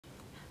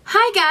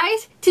Hi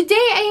guys! Today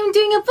I am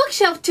doing a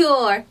bookshelf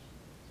tour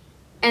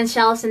and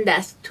shelves and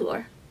desk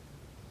tour.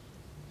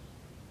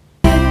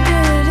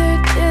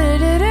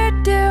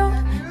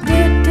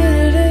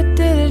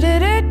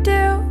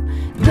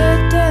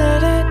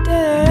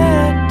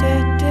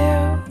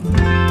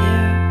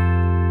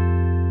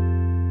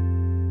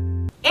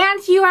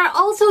 And you are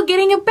also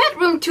getting a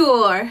bedroom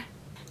tour.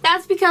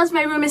 That's because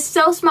my room is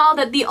so small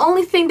that the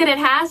only thing that it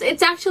has,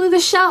 it's actually the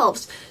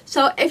shelves.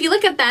 So if you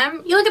look at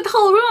them, you look at the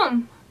whole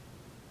room.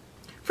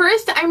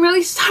 First, I'm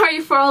really sorry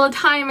for all the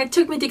time it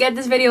took me to get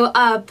this video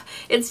up.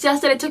 It's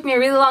just that it took me a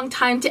really long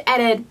time to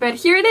edit, but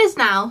here it is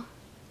now.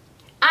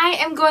 I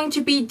am going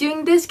to be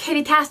doing this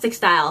Katie-tastic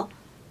style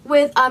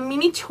with a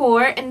mini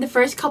tour in the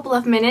first couple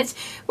of minutes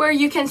where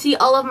you can see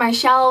all of my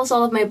shelves,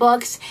 all of my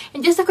books,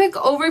 and just a quick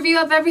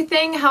overview of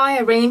everything, how I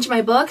arrange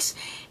my books,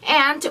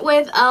 and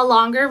with a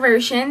longer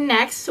version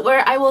next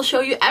where I will show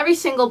you every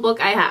single book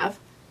I have.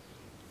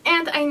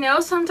 And I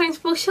know sometimes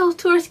bookshelf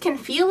tours can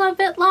feel a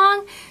bit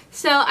long,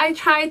 so I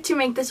tried to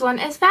make this one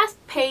as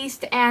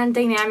fast-paced and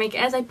dynamic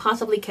as I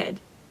possibly could.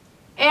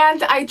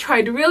 And I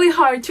tried really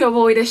hard to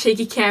avoid a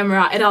shaky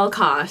camera at all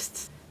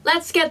costs.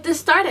 Let's get this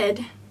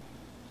started!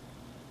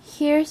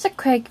 Here's a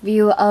quick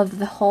view of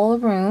the whole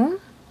room.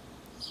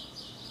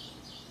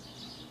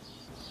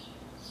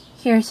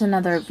 Here's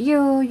another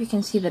view. You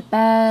can see the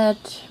bed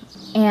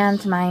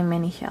and my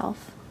mini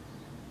shelf.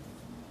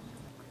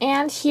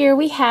 And here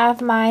we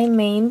have my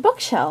main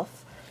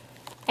bookshelf.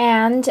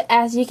 And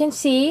as you can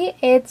see,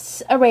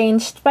 it's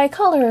arranged by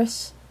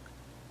colors.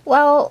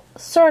 Well,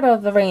 sort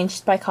of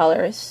arranged by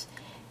colors.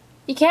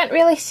 You can't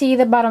really see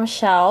the bottom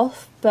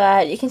shelf,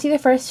 but you can see the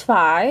first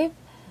 5.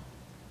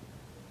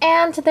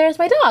 And there's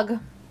my dog.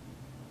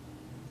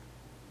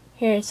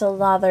 Here's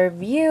another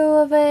view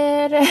of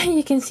it.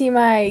 You can see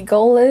my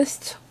goal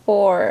list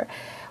for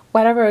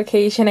whatever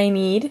occasion I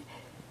need.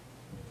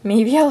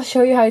 Maybe I'll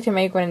show you how to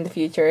make one in the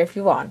future if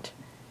you want.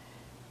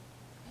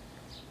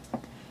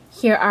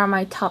 Here are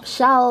my top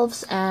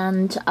shelves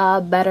and a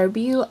better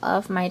view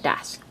of my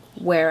desk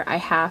where I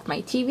have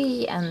my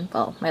TV and,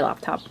 well, my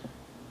laptop.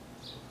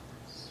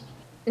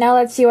 Now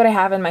let's see what I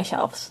have in my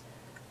shelves.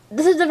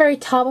 This is the very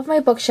top of my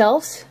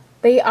bookshelves.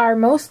 They are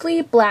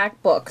mostly black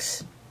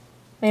books.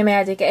 My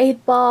Magic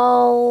 8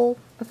 Ball,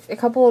 a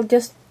couple of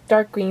just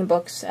dark green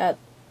books at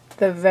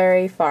the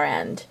very far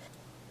end.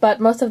 But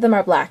most of them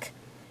are black.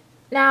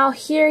 Now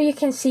here you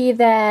can see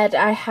that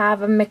I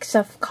have a mix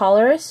of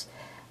colors.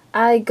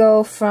 I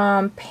go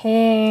from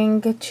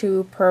pink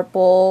to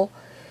purple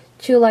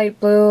to light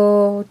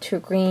blue to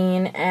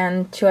green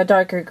and to a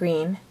darker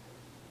green.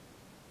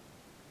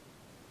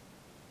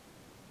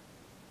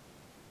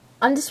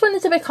 On this one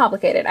it's a bit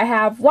complicated. I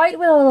have white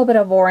with a little bit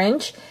of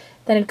orange,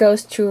 then it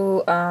goes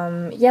to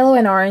yellow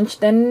and orange,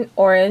 then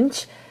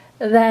orange,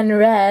 then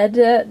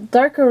red,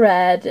 darker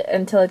red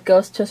until it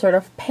goes to sort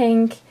of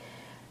pink,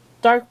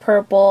 dark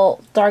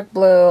purple, dark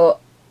blue,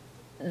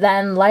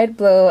 then light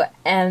blue,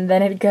 and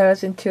then it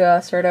goes into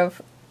a sort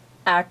of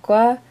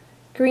aqua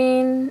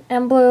green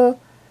and blue.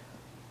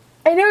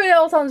 I know it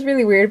all sounds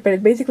really weird, but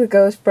it basically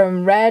goes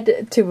from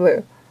red to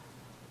blue.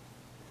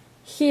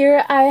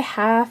 Here I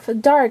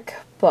have dark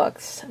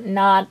books,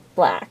 not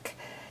black.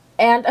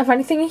 And a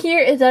funny thing here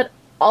is that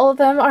all of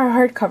them are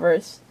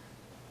hardcovers.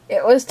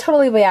 It was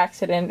totally by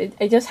accident.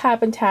 I just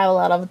happened to have a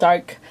lot of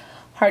dark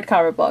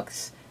hardcover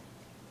books.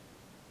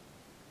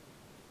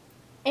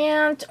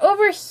 And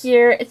over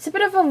here, it's a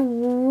bit of a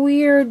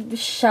weird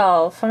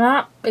shelf. I'm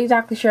not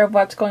exactly sure of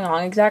what's going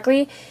on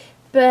exactly,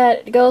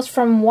 but it goes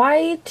from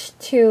white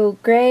to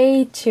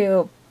gray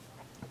to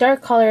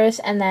dark colors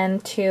and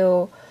then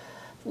to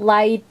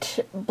light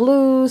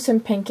blues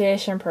and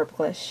pinkish and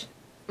purplish.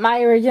 My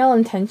original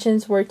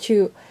intentions were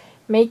to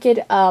make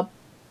it a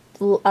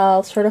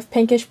sort of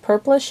pinkish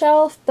purplish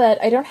shelf,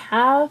 but I don't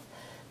have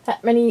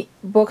that many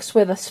books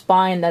with a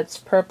spine that's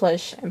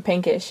purplish and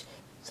pinkish.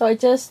 So I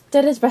just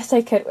did as best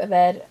I could with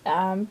it,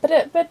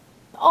 but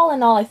all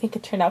in all I think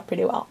it turned out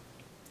pretty well.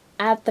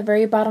 At the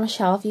very bottom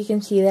shelf you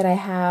can see that I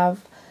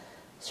have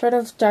sort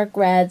of dark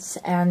reds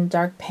and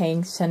dark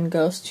pinks and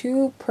goes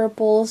to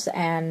purples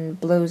and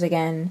blues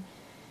again.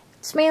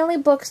 It's mainly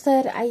books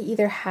that I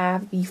either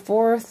have the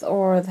 4th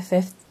or the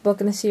 5th book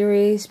in the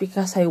series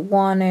because I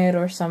won it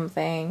or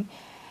something,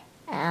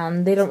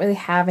 and they don't really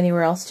have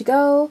anywhere else to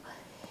go,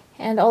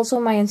 and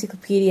also my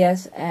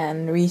encyclopedias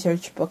and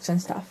research books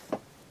and stuff.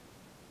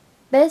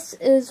 This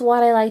is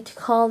what I like to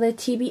call the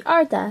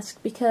TBR desk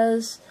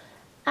because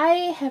I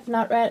have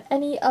not read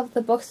any of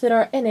the books that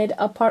are in it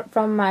apart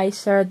from my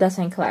Sarah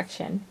Dessen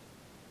collection.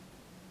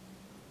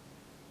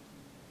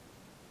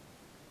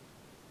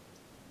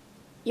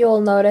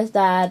 You'll notice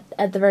that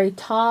at the very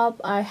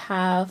top I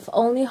have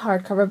only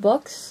hardcover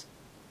books.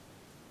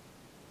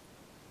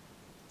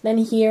 Then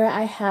here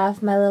I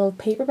have my little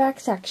paperback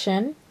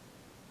section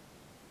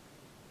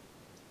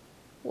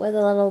with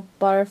a little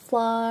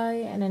butterfly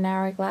and an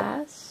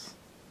hourglass.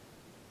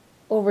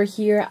 Over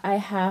here I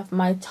have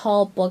my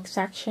tall book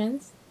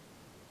sections.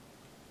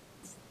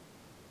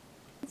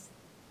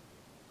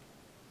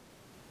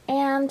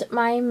 and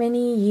my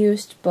mini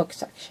used book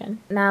section.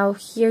 Now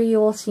here you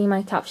will see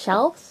my top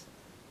shelves,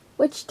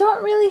 which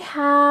don't really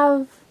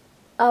have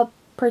a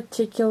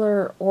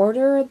particular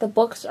order. The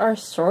books are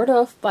sort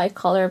of by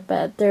color,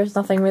 but there's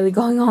nothing really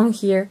going on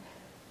here.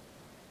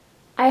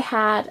 I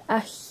had a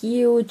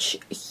huge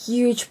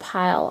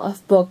pile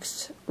of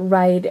books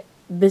right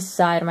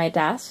beside my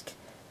desk.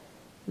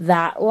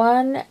 That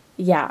one,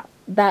 yeah,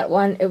 that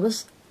one, it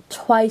was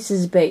twice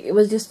as big. It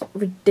was just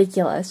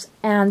ridiculous,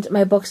 and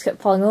my books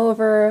kept falling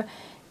over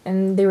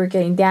and they were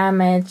getting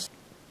damaged.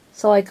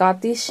 So I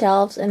got these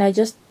shelves and I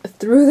just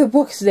threw the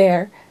books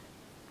there,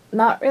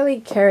 not really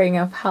caring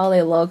of how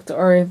they looked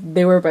or if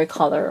they were by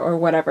color or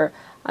whatever.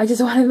 I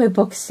just wanted my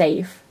books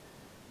safe.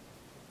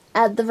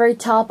 At the very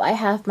top I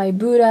have my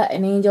Buddha,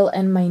 an angel,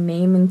 and my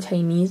name in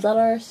Chinese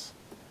letters.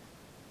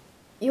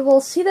 You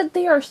will see that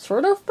they are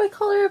sort of by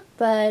color,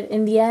 but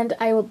in the end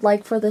I would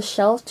like for the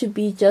shelf to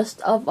be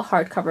just of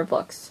hardcover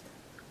books.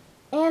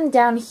 And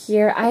down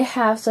here I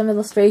have some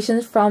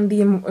illustrations from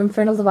the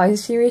Infernal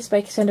Devices series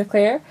by Cassandra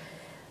Clare.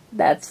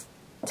 That's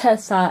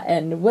Tessa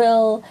and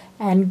Will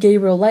and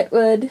Gabriel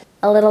Lightwood.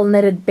 A little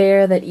knitted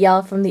bear that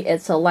Yell from the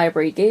Itzel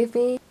library gave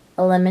me.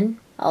 A lemon.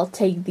 I'll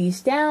take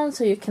these down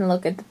so you can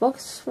look at the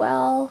books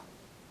well.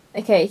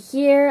 Okay,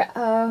 here,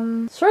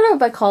 sort of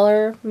by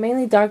color,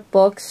 mainly dark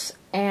books,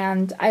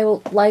 and I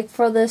would like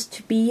for this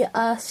to be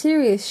a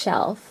series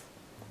shelf.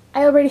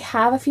 I already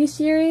have a few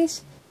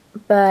series,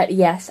 but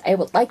yes, I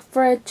would like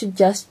for it to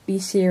just be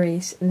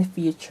series in the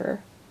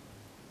future.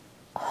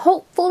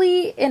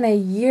 Hopefully in a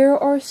year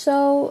or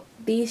so,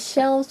 these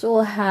shelves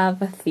will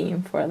have a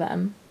theme for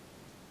them.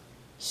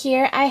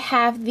 Here I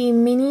have the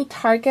mini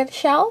Target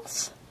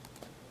shelves,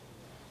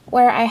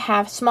 where I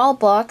have small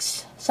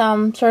books,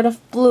 some sort of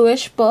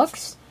bluish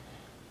books,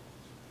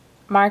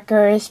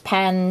 markers,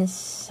 pens,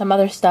 some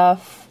other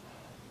stuff.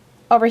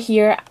 Over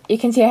here you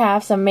can see I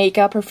have some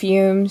makeup,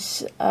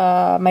 perfumes,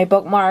 my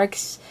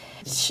bookmarks,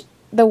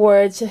 the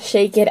words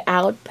 "Shake It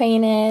Out"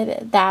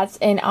 painted. That's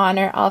in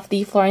honor of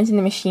the Florence and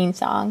the Machine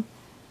song.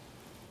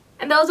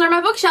 And those are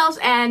my bookshelves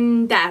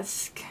and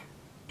desk.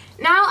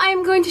 Now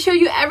I'm going to show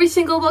you every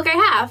single book I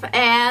have,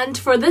 and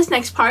for this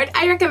next part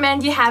I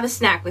recommend you have a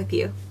snack with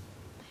you.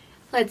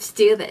 Let's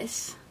do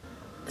this.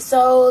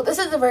 So this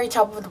is the very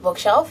top of the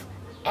bookshelf,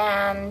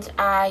 and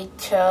I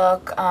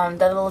took the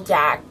little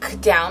jack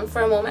down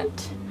for a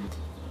moment.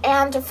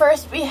 And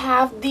first we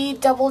have the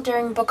Double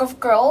Daring Book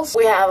of Girls.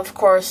 We have, of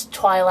course,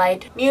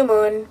 Twilight, New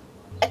Moon,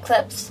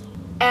 Eclipse,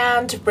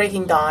 and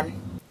Breaking Dawn.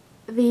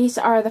 These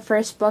are the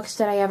first books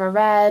that I ever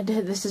read.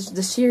 This is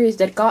the series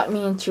that got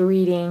me into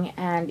reading,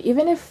 and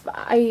even if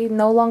I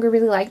no longer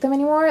really like them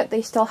anymore,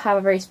 they still have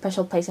a very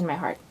special place in my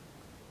heart.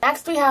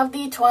 Next we have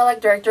the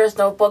Twilight Director's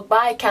Notebook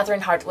by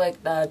Catherine Hardwicke,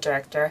 the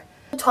director.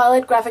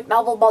 Twilight Graphic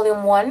Novel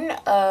Volume 1,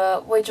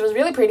 which was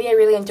really pretty. I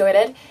really enjoyed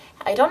it.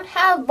 I don't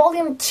have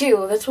Volume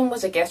 2. This one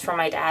was a gift from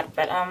my dad,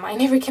 but I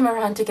never came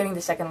around to getting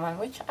the second one,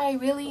 which I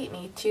really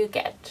need to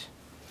get.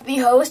 The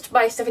Host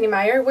by Stephenie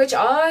Meyer, which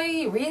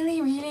I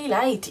really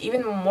liked,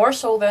 even more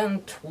so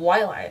than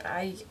Twilight.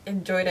 I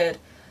enjoyed it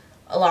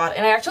a lot,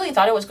 and I actually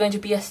thought it was going to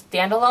be a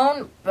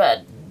standalone,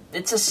 but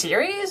it's a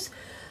series.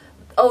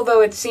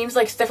 Although it seems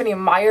like Stephenie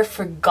Meyer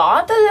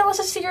forgot that it was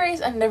a series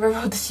and never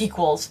wrote the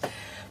sequels.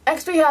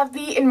 Next we have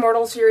the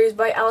Immortal series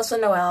by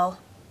Alyson Noël.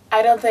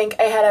 I don't think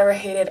I had ever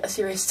hated a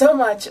series so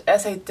much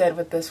as I did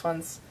with this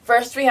one.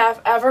 First we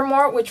have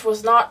Evermore, which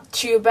was not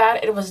too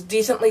bad. It was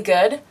decently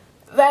good.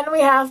 Then we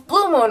have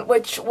Blue Moon,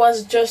 which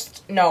was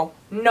just no.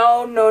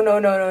 The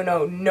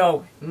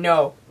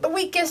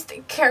weakest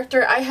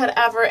character I had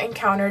ever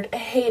encountered. I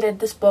hated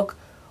this book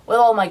with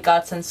all my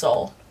guts and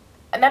soul.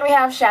 And then we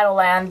have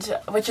Shadowland,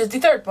 which is the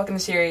third book in the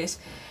series.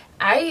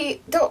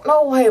 I don't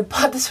know why I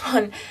bought this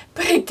one,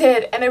 but I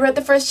did, and I read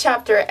the first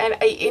chapter and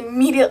I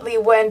immediately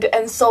went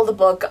and sold the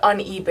book on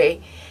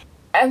eBay.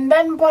 And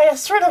then by a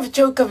sort of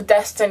joke of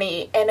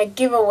destiny and a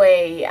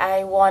giveaway,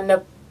 I won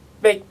a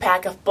big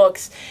pack of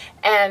books,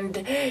 and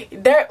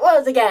there it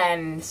was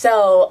again.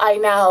 So I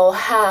now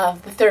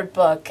have the third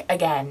book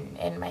again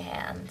in my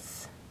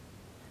hands.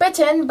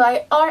 Bitten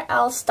by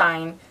R.L.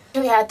 Stine.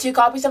 We had two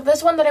copies of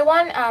this one that I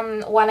won,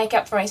 one I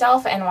kept for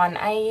myself and one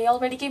I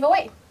already gave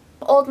away.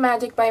 Old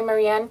Magic by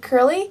Marianne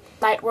Curley,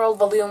 Night World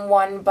Volume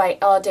 1 by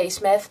Ella J.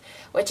 Smith,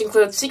 which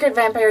includes Secret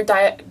Vampire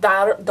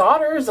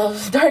Daughters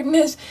of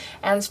Darkness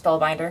and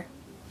Spellbinder.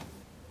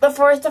 The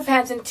Forest of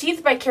Hands and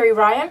Teeth by Carrie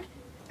Ryan.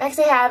 Next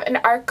I have an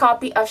art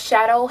copy of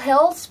Shadow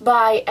Hills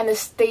by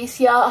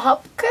Anastasia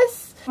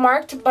Hopkins,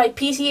 marked by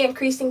PC and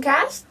Kristen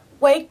Cast.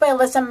 Wake by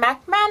Alyssa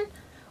McMahon.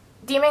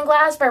 Demon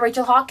Glass by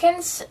Rachel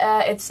Hawkins.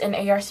 It's an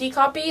ARC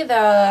copy.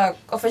 The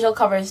official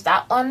cover is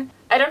that one.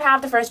 I don't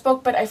have the first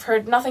book, but I've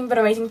heard nothing but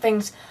amazing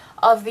things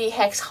of the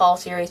Hex Hall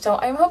series, so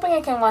I'm hoping I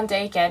can one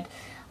day get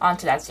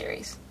onto that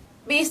series.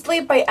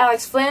 Beastly by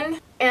Alex Flynn,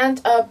 and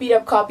a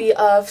beat-up copy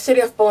of City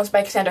of Bones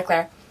by Cassandra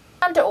Clare.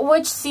 And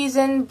Witch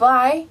Season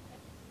by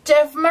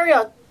Jeff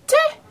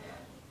Mariotte.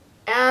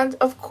 And,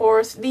 of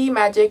course, the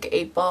Magic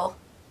 8 Ball.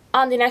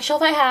 On the next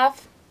shelf I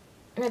have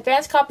An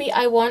advanced copy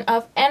I won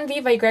of Envy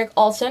by Greg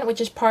Olson,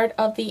 which is part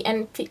of the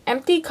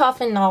Empty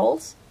Coffin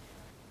novels.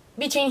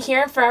 Between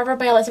Here and Forever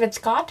by Elizabeth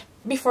Scott.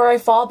 Before I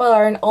Fall by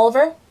Lauren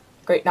Oliver.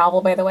 Great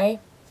novel, by the way.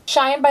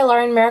 Shine by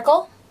Lauren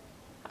Miracle.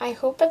 I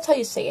hope that's how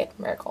you say it,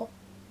 Miracle.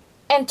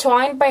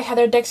 Entwined by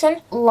Heather Dixon.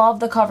 Love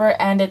the cover,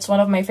 and it's one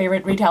of my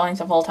favorite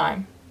retellings of all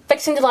time.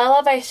 Fixing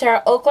Delilah by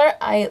Sarah Oakler.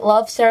 I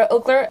love Sarah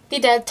Oakler. The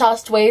Dead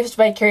Tossed Waves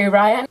by Carrie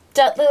Ryan.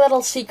 Deadly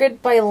Little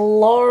Secret by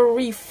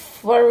Laurie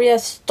Floria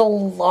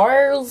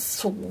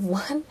Stolars.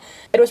 What?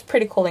 It was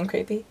pretty cool and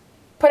creepy.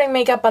 Putting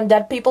Makeup on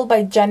Dead People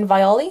by Jen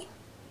Violi.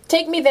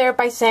 Take Me There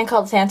by Suzanne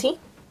Colasanti.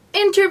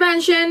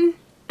 Intervention!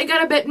 I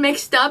got a bit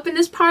mixed up in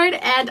this part,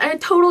 and I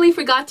totally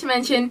forgot to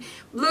mention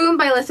Bloom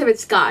by Elizabeth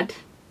Scott.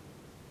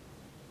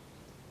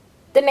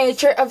 The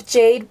Nature of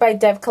Jade by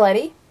Dev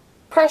Coletti.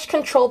 Crush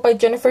Control by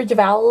Jennifer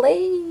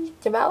Javali.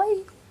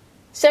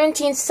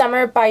 17th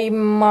Summer by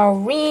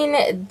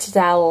Maureen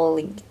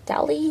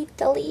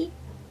Daly.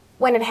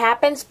 When It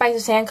Happens by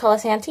Suzanne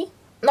Colasanti.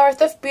 North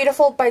of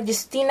Beautiful by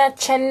Justina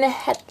Chen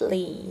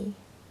Hetley.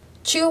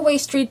 Two-Way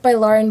Street by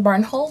Lauren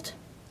Barnhold.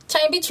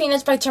 Time Between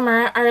Us by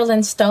Tamara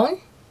Ireland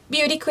Stone.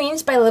 Beauty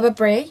Queens by Libba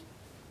Bray.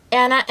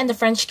 Anna and the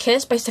French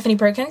Kiss by Stephanie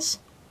Perkins.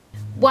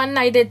 One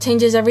Night It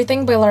Changes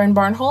Everything by Lauren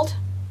Barnhold.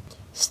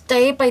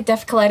 Stay by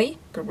Dev Coletti.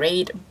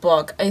 Great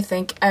book. I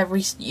think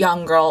every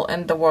young girl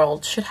in the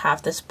world should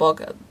have this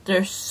book.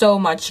 There's so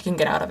much you can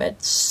get out of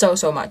it.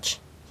 So much.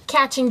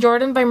 Catching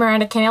Jordan by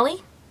Miranda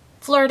Kennelly.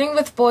 Flirting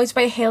with Boys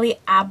by Haley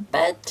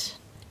Abbott.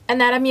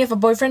 Anatomy of a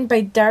Boyfriend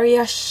by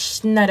Daria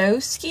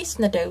Snadowski.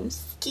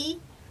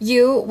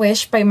 You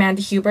Wish by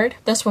Mandy Hubert.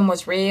 This one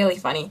was really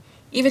funny,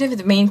 even if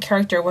the main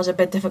character was a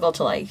bit difficult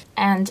to like.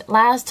 And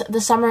last,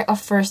 The Summer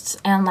of Firsts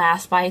and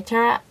Last by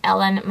Tara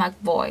Ellen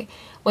McVoy,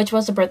 which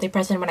was a birthday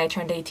present when I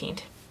turned 18.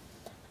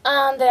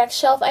 On the next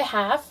shelf I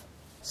have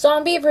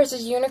Zombie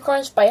vs.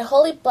 Unicorns by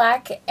Holly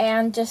Black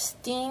and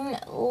Justine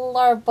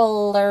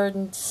Larbler.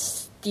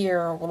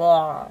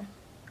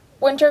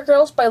 Winter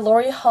Girls by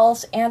Lori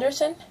Halls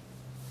Anderson.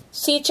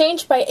 Sea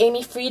Change by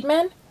Amy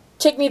Friedman.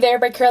 Take Me There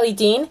by Curly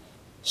Dean.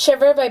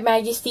 Shiver by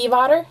Maggie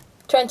Stiefvater.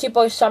 20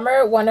 Boys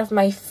Summer, one of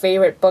my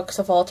favorite books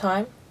of all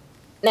time.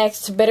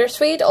 Next,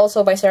 Bittersweet,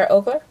 also by Sarah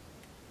Oakler.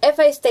 If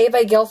I Stay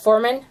by Gail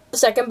Forman, the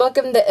second book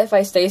in the If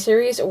I Stay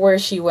series, Where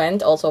She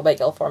Went, also by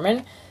Gail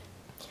Forman.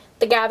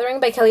 The Gathering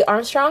by Kelly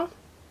Armstrong.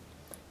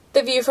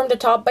 The View from the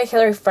Top by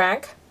Hilary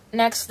Frank.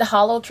 Next, the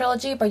Hollow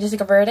trilogy by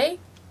Jessica Verde.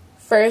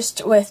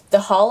 First with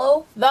The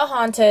Hollow, The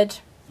Haunted,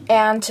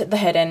 and The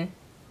Hidden.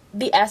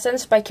 The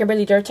Essence by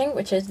Kimberly Derting,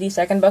 which is the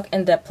second book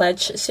in the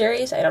Pledge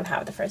series. I don't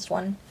have the first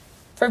one.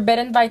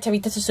 Forbidden by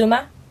Tabitha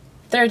Susuma.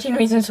 13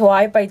 Reasons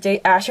Why by Jay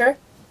Asher.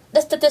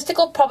 The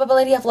Statistical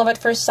Probability of Love at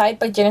First Sight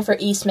by Jennifer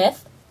E.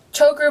 Smith.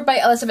 Choker by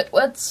Elizabeth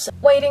Woods.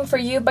 Waiting for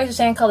You by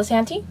Suzanne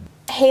Colasanti.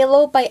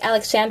 Halo by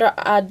Alexandra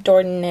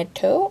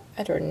Adornetto.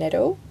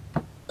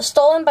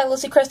 Stolen by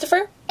Lucy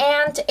Christopher.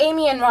 And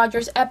Amy and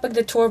Roger's Epic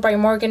Detour by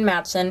Morgan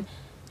Matson.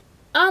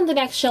 On the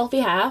next shelf we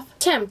have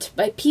Tempt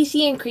by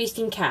PC and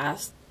Christine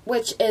Cast,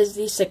 which is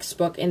the 6th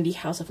book in the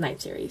House of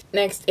Night series.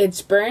 Next,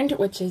 It's Burned,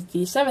 which is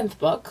the 7th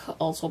book,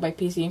 also by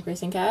PC and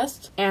Kristen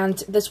Cast. And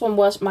this one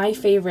was my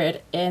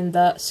favorite in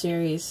the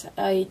series.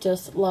 I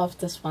just love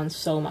this one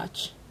so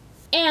much.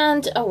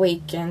 And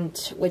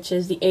Awakened, which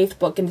is the 8th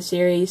book in the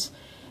series.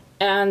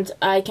 And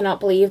I cannot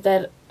believe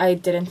that I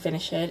didn't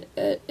finish it.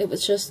 It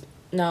was just,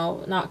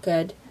 no, not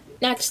good.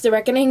 Next, The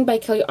Reckoning by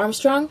Kelly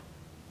Armstrong,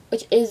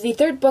 which is the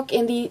 3rd book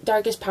in the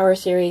Darkest Power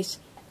series.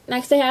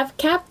 Next I have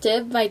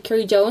Captive by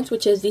Carrie Jones,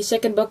 which is the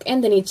 2nd book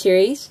in the Need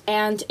series,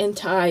 and In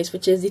Ties,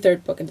 which is the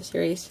 3rd book in the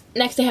series.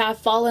 Next I have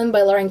Fallen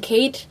by Lauren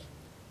Kate.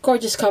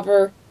 Gorgeous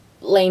cover,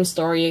 lame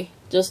story,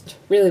 just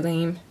really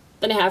lame.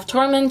 Then I have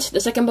Torment, the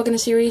 2nd book in the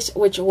series,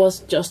 which was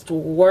just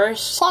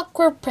worse.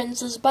 Clockwork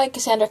Princess by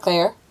Cassandra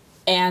Clare,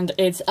 and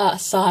it's a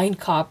signed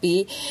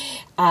copy.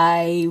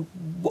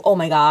 Oh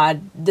my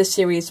god, this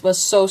series was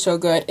so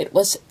good. It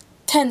was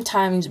 10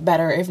 times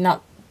better, if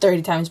not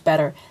 30 times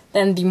better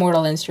than The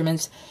Mortal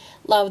Instruments.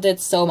 Loved it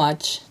so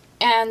much.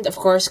 And of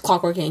course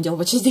Clockwork Angel,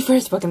 which is the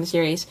 1st book in the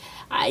series.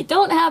 I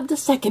don't have the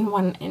 2nd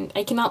one, and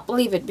I cannot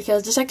believe it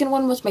because the 2nd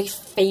one was my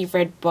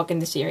favorite book in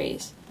the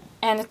series.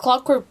 And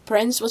Clockwork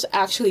Prince was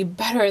actually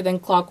better than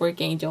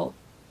Clockwork Angel.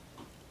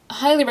 I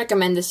highly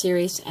recommend this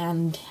series,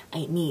 and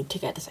I need to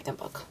get the 2nd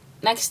book.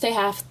 Next I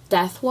have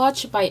Death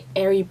Watch by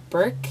Ari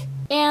Burke.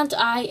 And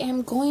I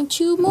am going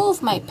to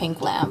move my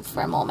pink lamp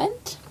for a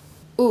moment.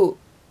 Ooh,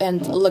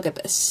 and look at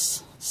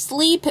this.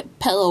 Sleep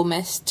Pillow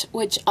Mist,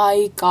 which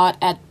I got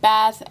at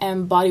Bath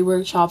and Body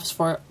Workshops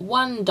for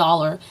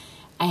 $1.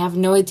 I have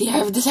no idea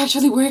if this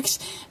actually works,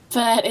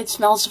 but it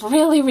smells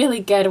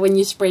really good when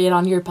you spray it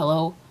on your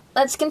pillow.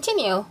 Let's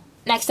continue.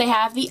 Next I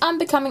have The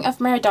Unbecoming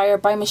of Mary Dyer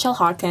by Michelle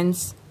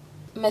Hawkins.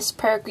 Miss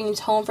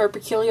Peregrine's Home for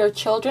Peculiar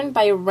Children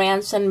by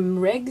Ransom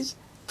Riggs.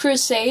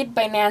 Crusade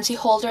by Nancy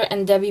Holder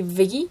and Debbie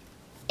Viggy.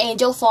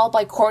 Angel Fall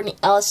by Courtney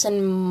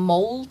Ellison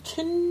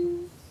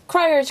Moulton.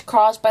 Crier's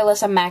Cross by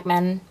Lisa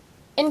Magman.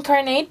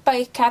 Incarnate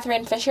by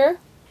Catherine Fisher.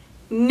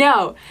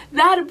 No,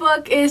 that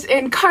book is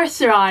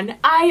Incarceron.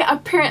 I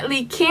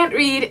apparently can't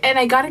read and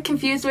I got it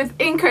confused with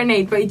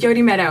Incarnate by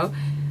Jodi Meadow,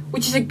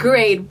 which is a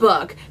great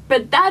book.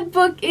 But that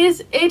book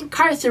is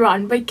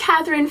Incarceron by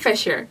Catherine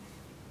Fisher.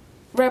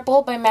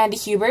 Ripple by Mandy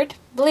Hubert.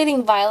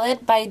 Bleeding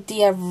Violet by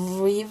Dia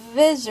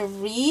Reeves.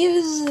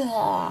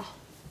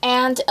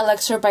 And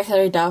Elixir by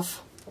Hilary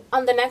Duff.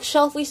 On the next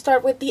shelf, we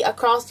start with the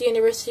Across the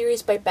Universe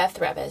series by Beth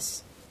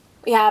Revis.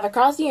 We have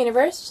Across the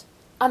Universe,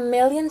 A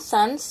Million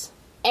Suns,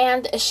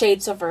 and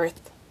Shades of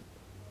Earth,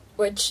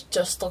 which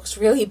just looks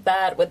really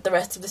bad with the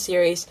rest of the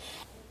series.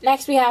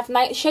 Next, we have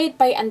Nightshade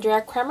by Andrea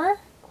Cremer.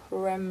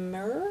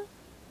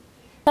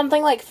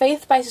 Something Like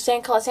Faith by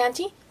Suzanne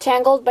Colasanti.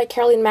 Tangled by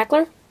Caroline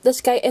Mackler. The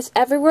Sky is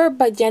Everywhere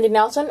by Jandy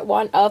Nelson,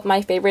 one of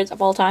my favorites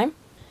of all time.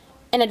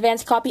 An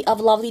advanced copy of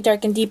Lovely,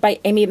 Dark and Deep by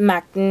Amy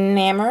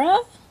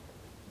McNamara.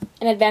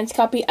 An advanced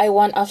copy I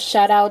won of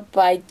Shout Out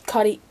by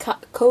Cody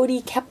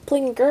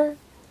Keplinger.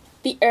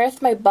 The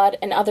Earth, My Bud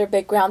and Other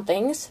Big Round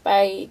Things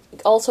by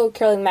also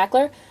Caroline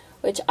Mackler,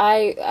 which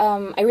I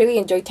really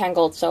enjoyed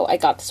Tangled, so I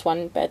got this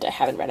one, but I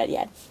haven't read it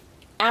yet.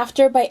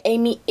 After by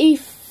Amy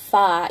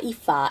Ifa.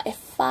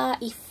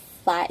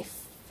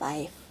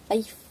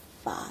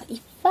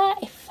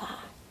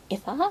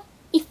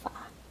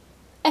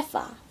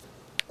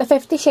 The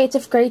 50 Shades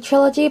of Grey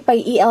trilogy by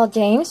E.L.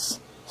 James,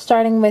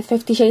 starting with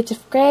 50 Shades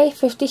of Grey,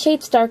 50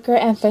 Shades Darker,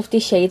 and 50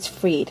 Shades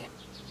Freed.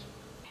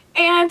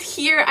 And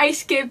here I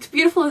skipped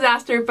Beautiful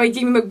Disaster by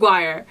Jamie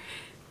McGuire.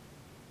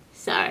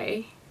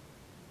 Sorry.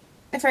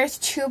 The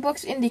first two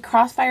books in the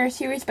Crossfire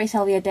series by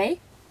Sylvia Day.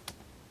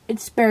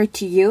 It's Buried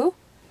to You.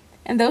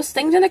 And those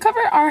things on the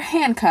cover are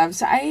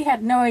handcuffs. I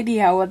had no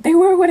idea what they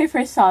were when I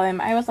first saw them.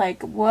 I was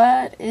like,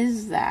 what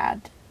is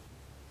that?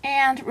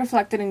 And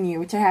Reflected in You,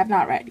 which I have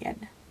not read yet.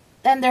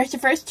 Then there's the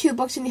first two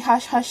books in the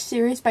Hush Hush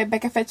series by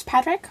Becca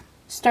Fitzpatrick.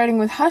 Starting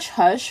with Hush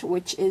Hush,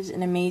 which is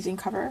an amazing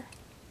cover.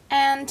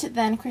 And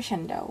then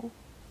Crescendo.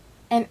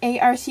 An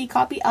ARC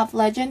copy of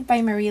Legend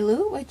by Marie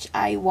Lu, which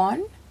I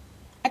won.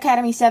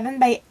 Academy 7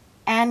 by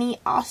Annie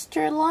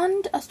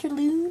Osterlund.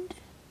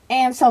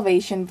 And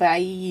Salvation by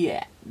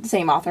the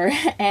same author,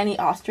 Annie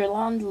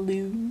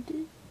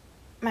Osterlund.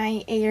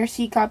 My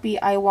ARC copy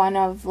I won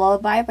of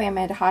Lullaby by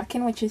Amanda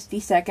Hodkin, which is the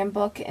second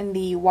book in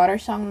the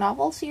Watersong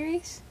novel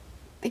series.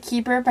 The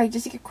Keeper by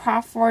Jessica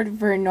Crawford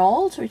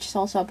Vernold, which is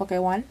also a book I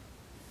won.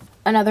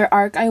 Another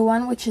arc I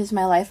won, which is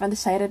My Life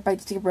Undecided by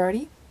Jessica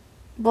Brody.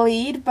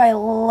 Bleed by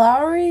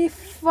Laurie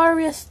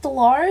Farias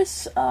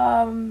Dolores.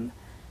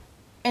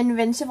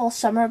 Invincible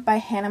Summer by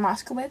Hannah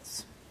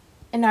Moskowitz.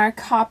 An arc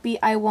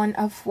copy I won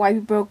of Why We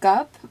Broke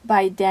Up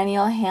by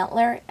Danielle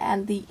Handler,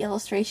 and the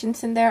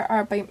illustrations in there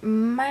are by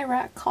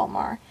Myra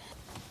Kalmar.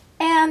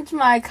 And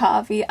my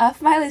copy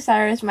of Miley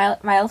Cyrus,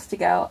 Miles to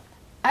Go.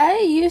 I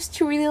used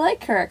to really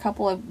like her a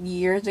couple of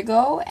years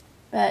ago,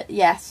 but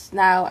yes,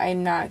 now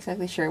I'm not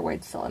exactly sure why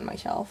it's still on my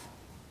shelf.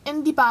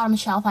 In the bottom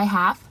shelf I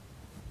have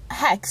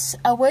Hex,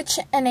 A Witch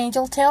and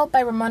Angel Tale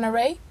by Ramona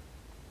Ray.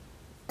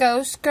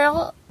 Ghost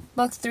Girl,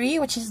 Book 3,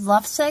 which is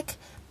Lovesick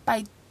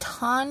by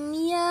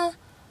Tanya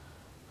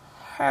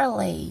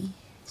Hurley,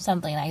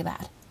 something like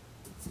that.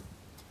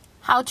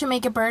 How to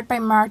Make a Bird by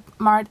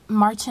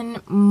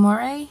Martin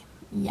Murray.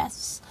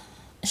 Yes.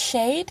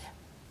 Shade,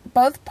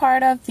 both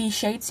part of the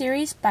Shade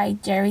series by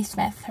Jerry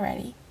Smith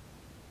already.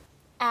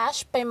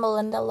 Ash by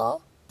Melinda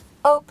Lowe.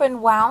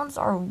 Open Wounds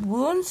or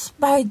Wounds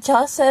by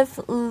Joseph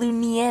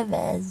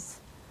Lunieves.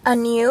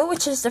 Anew,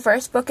 which is the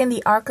first book in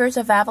the Archers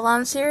of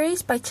Avalon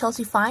series by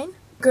Chelsea Fine.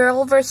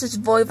 Girl vs.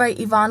 Boy by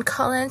Yvonne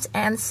Collins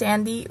and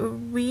Sandy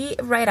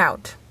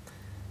Rideout.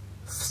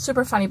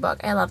 Super funny book.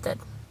 I loved it.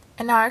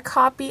 Another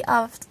copy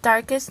of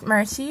Darkest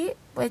Mercy,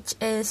 which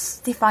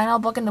is the final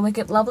book in the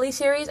Wicked Lovely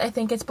series. I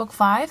think it's book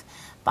 5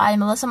 by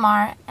Melissa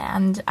Marr,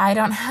 and I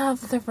don't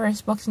have the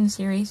first books in the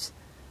series.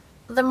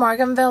 The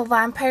Morganville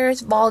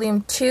Vampires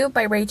Volume 2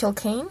 by Rachel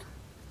Kane.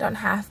 Don't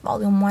have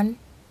Volume 1.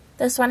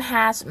 This one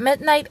has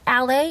Midnight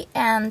Alley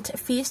and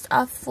Feast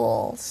of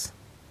Fools.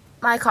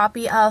 My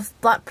copy of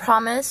Blood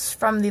Promise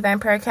from the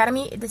Vampire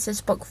Academy. This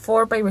is book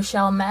 4 by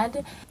Rochelle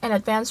Med. An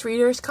advanced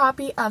reader's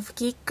copy of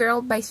Geek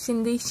Girl by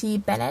Cindy C.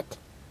 Bennett,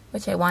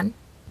 which I won.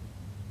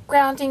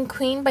 Grounding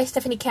Queen by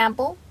Stephanie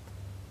Campbell,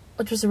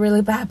 which was a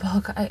really bad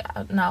book. I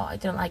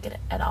didn't like it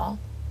at all.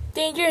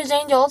 Dangerous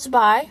Angels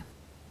by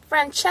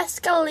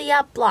Francesca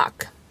Leah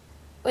Block,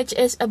 which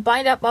is a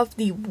bind-up of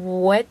the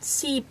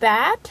Wetsy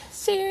Bat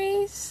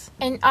series.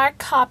 An art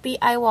copy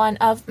I won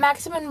of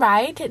Maximum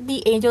Ride,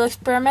 The Angel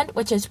Experiment,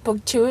 which is book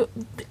 1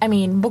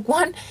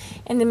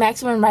 in the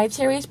Maximum Ride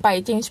series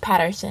by James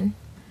Patterson.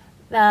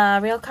 The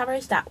real cover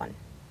is that one.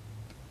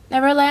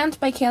 Neverland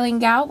by Kaylin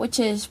Gao, which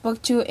is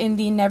book 2 in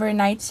the Never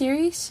Night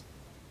series.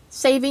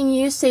 Saving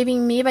You,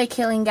 Saving Me by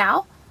Kaylin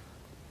Gao.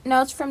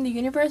 Notes from the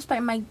Universe by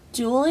Mike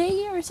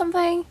Dooley or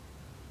something,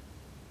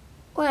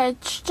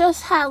 which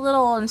just had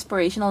little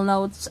inspirational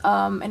notes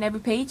in every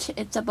page.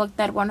 It's a book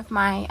that one of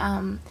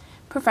my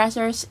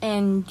professors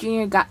in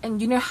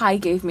junior high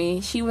gave me.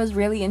 She was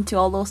really into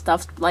all those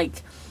stuff,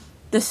 like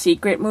the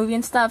Secret movie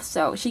and stuff,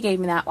 so she gave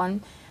me that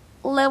one.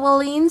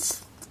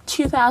 Llewellyn's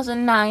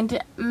 2009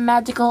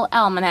 Magical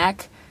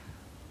Almanac.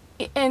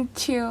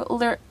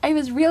 I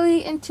was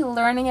really into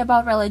learning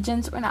about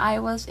religions when I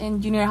was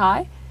in junior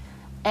high,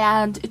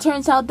 and it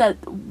turns out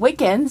that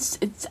Wiccans,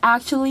 it's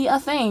actually a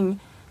thing.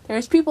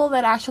 There's people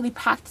that actually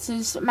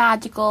practices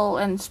magical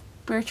and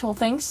spiritual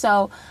things,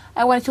 so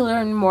I wanted to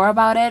learn more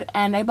about it,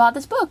 and I bought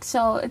this book,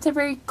 so it's a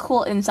very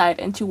cool insight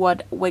into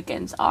what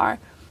Wiccans are.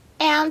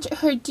 And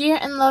Her Dear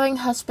and Loving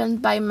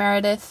Husband by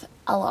Meredith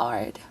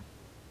Allard.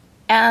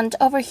 And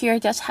over here I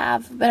just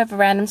have a bit of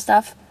random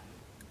stuff.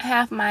 I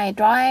have my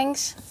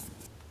drawings,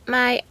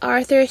 my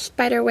Arthur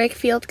Spiderwick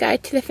Field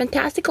Guide to the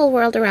Fantastical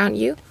World Around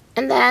You.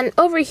 And then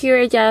over here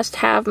I just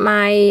have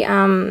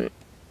my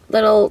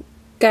little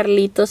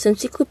Carlitos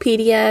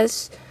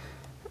encyclopedias,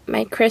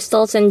 my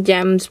Crystals and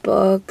Gems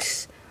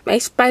books, my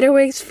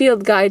Spiderwick's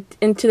Field Guide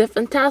into the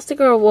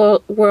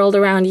Fantastical World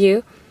Around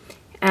You,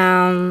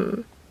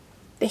 the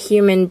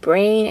human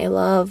brain. I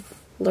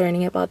love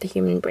learning about the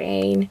human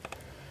brain,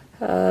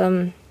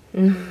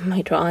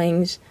 my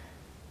drawings,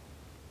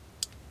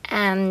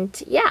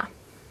 and yeah.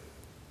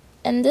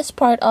 In this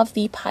part of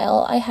the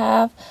pile, I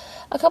have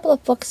a couple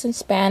of books in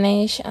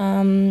Spanish,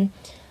 a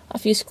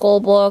few school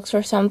books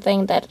or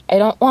something that I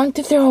don't want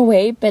to throw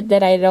away, but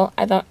that I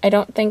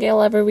don't think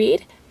I'll ever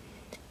read.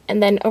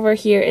 And then over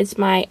here is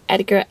my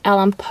Edgar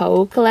Allan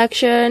Poe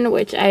collection,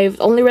 which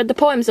I've only read the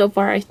poems so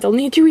far. I still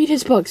need to read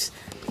his books.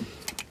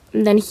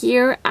 And then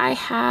here I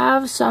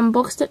have some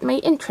books that may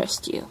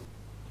interest you.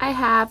 I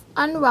have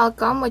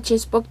Unwelcome, which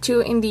is book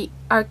 2 in the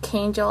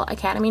Archangel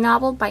Academy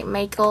novel by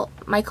Michael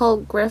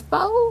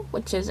Grifo,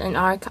 which is in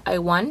ARC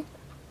I1.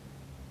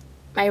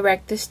 My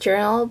Rectus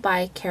Journal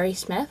by Carrie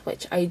Smith,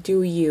 which I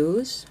do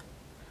use.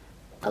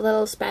 A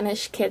Little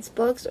Spanish Kids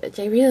books, which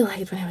I really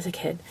liked when I was a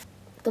kid.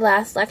 The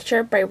Last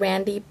Lecture by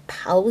Randy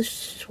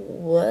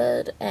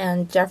Pauschwood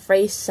and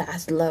Jeffrey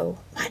Saslow.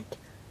 What?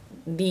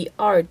 The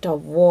Art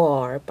of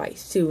War by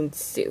Sun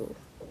Tzu,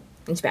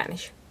 in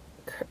Spanish.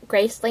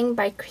 Graceling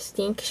by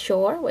Christine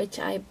Kishore, which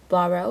I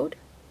borrowed.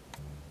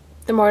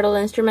 The Mortal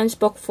Instruments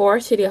Book 4,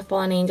 City of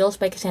Fallen Angels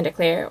by Cassandra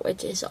Clare,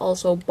 which is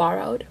also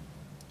borrowed.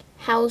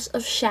 House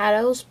of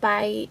Shadows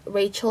by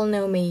Rachel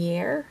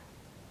Nomeyer.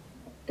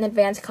 An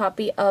advanced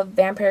copy of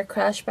Vampire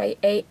Crush by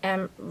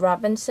A.M.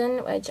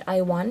 Robinson, which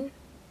I won.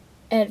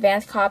 An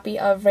advanced copy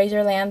of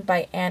Razorland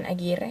by Anne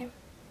Aguirre.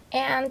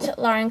 And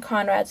Lauren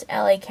Conrad's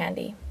L.A.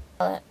 Candy.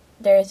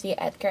 There's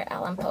the Edgar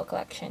Allan Poe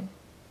collection.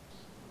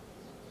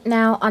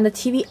 Now, on the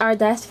TBR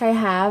desk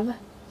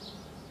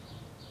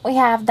we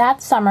have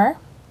That Summer,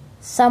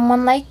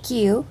 Someone Like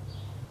You,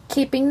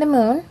 Keeping the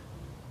Moon,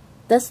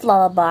 This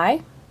Lullaby,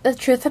 The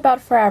Truth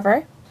About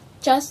Forever,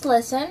 Just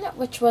Listen,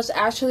 which was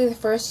actually the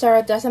first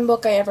Sarah Dessen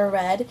book I ever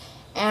read,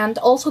 and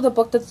also the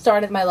book that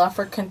started my love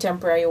for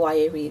contemporary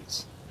YA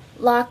reads,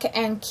 Lock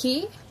and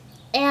Key,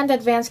 and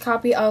advanced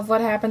copy of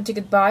What Happened to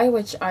Goodbye,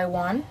 which I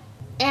won,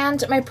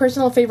 and my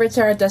personal favorite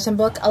Sarah Dessen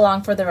book,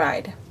 Along for the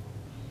Ride.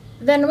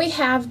 Then we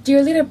have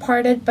Dearly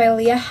Departed by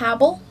Leah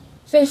Habel,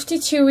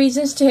 52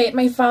 Reasons to Hate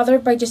My Father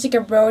by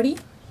Jessica Brody,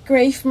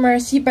 Grave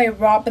Mercy by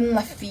Robin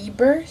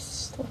Lefebvre,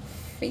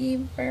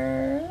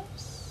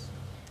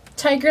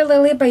 Tiger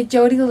Lily by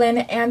Jody Lynn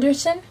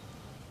Anderson,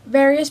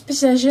 Various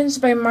Possessions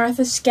by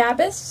Martha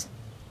Scabbis,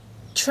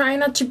 Try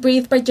Not to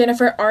Breathe by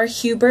Jennifer R.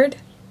 Hubert,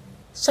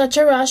 Such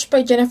a Rush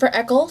by Jennifer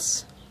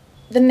Eccles,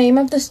 The Name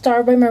of the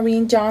Star by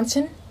Maureen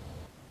Johnson,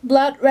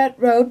 Blood Red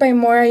Road by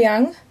Maura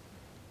Young,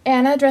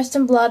 Anna Dressed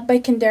in Blood by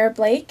Kendare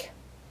Blake,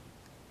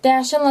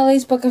 Dash and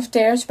Lily's Book of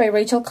Dares by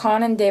Rachel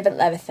Kahn and David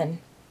Levithan,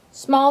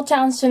 Small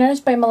Town Sinners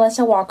by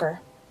Melissa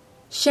Walker,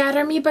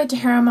 Shatter Me by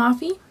Tahara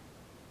Mafi,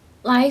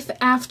 Life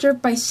After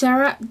by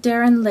Sarah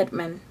Darren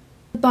Littman,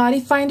 The Body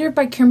Finder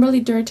by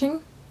Kimberly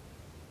Durting,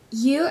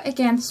 You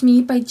Against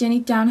Me by Jenny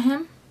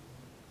Downham,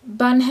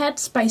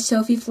 Bunheads by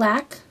Sophie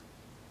Flack,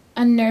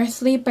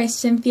 Unearthly by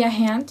Cynthia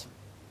Hand,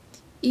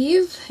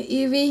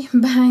 Evie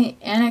by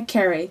Anna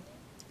Carey.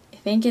 I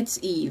think it's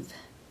Eve.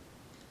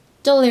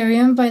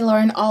 Delirium by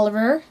Lauren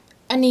Oliver,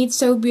 A Need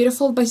So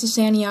Beautiful by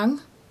Suzanne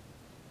Young,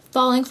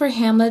 Falling for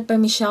Hamlet by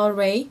Michelle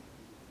Ray,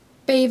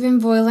 Babe in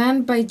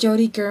Voyland by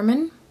Jody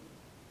Gurman,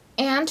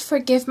 and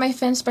Forgive My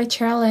Fence by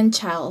Carolyn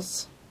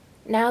Childs.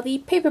 Now the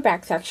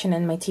paperback section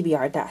in my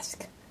TBR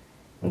desk.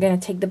 I'm going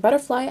to take the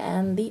butterfly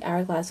and the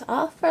hourglass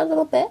off for a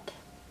little bit.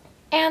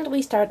 And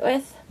we start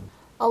with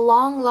A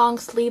Long, Long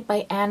Sleep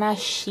by Anna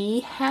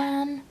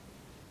Sheehan.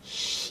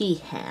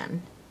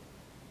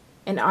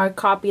 An art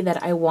copy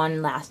that I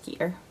won last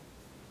year.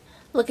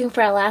 Looking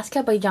for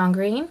Alaska by John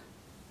Green.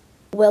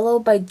 Willow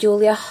by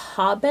Julia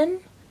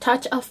Hoban.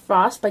 Touch of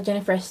Frost by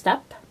Jennifer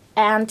Stepp.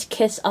 And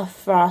Kiss of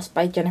Frost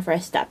by Jennifer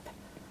Stepp.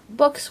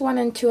 Books 1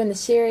 and 2 in the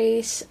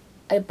series.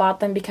 I bought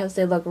them because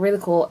they look really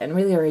cool and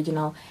really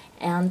original,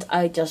 and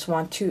I just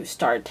want to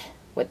start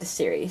with the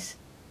series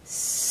as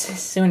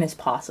soon as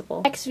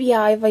possible.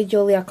 XVI by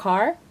Julia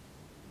Carr.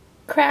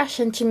 Crash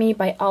Into Me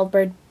by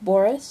Albert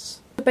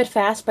Boris. Stupid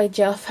Fast by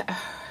Jeff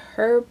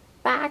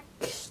Herbach.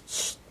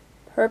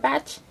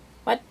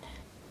 What?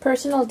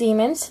 Personal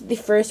Demons, the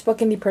first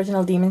book in the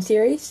Personal Demon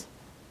series.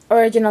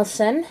 Original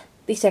Sin,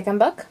 the second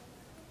book.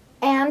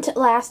 And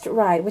Last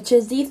Ride, which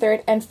is the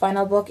third and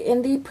final book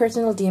in the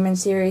Personal Demon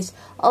series,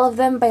 all of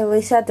them by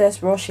Lisa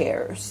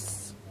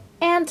Desrochers.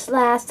 And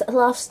last,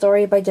 Love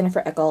Story by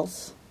Jennifer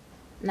Eccles.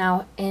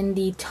 Now, in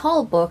the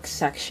tall books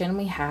section,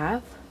 we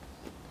have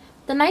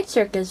The Night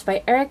Circus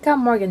by Erica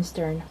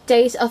Morgenstern,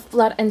 Days of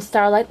Blood and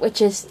Starlight,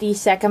 which is the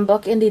second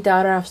book in the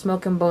Daughter of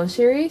Smoke and Bone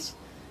series,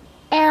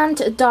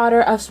 and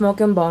Daughter of Smoke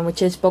and Bone,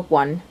 which is book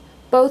 1,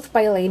 both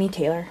by Laini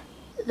Taylor.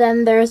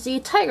 Then there's the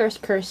Tiger's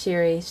Curse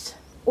series.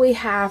 We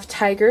have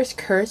Tiger's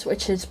Curse,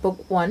 which is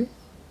book 1,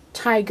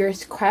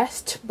 Tiger's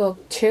Quest,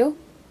 book 2,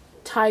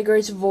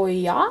 Tiger's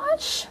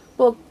Voyage,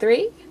 book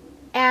 3,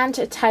 and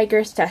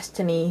Tiger's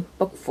Destiny,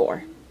 book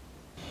 4.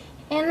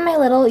 In my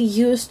little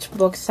used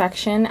book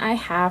section, I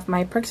have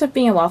My Perks of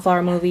Being a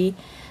Wallflower movie,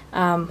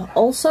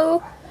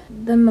 also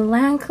The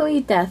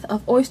Melancholy Death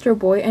of Oyster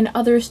Boy and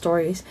Other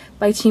Stories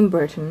by Tim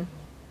Burton,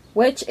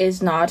 which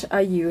is not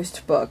a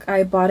used book.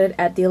 I bought it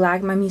at the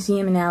Lagma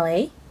Museum in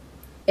LA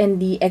in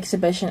the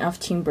exhibition of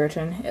Tim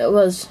Burton. It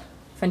was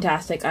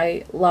fantastic.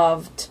 I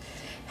loved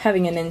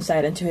having an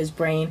insight into his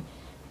brain,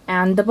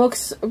 and the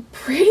book's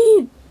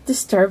pretty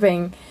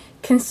disturbing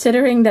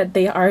considering that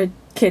they are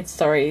kid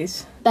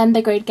stories. Then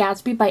The Great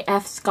Gatsby by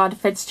F. Scott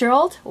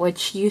Fitzgerald,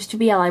 which used to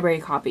be a library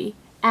copy,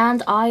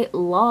 and I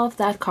love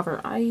that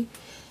cover. I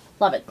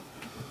love it.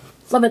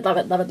 Love it, love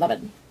it, love it, love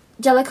it.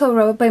 Jellicoe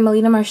Road by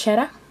Melina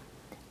Marchetta.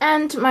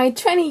 And my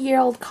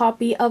 20-year-old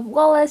copy of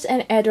Wallace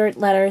and Edward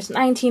Letters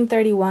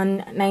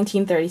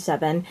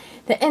 1931-1937,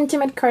 The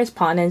Intimate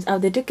Correspondence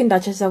of the Duke and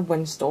Duchess of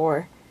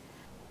Windsor.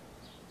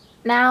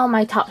 Now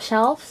my top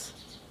shelves.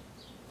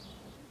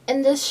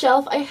 In this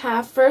shelf I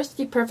have first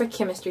the Perfect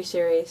Chemistry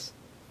series.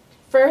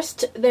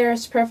 First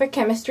there's Perfect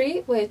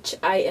Chemistry, which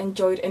I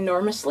enjoyed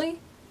enormously.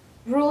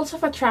 Rules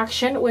of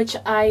Attraction, which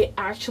I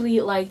actually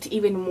liked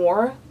even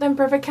more than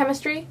Perfect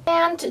Chemistry,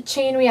 and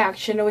Chain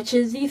Reaction, which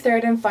is the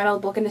third and final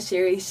book in the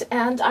series,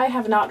 and I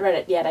have not read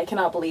it yet, I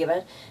cannot believe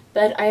it,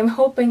 but I am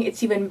hoping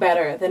it's even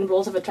better than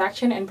Rules of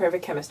Attraction and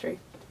Perfect Chemistry.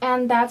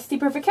 And that's the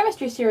Perfect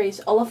Chemistry series,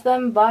 all of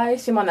them by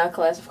Simon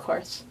Alcaraz, of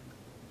course.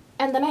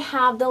 And then I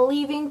have the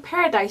Leaving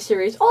Paradise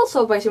series,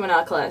 also by Simon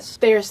Alcaraz.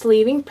 There's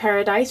Leaving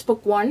Paradise,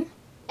 book 1,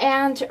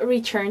 and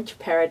Return to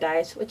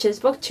Paradise, which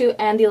is book 2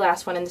 and the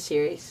last one in the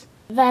series.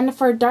 Then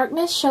for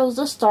Darkness Shows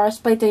the Stars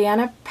by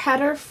Diana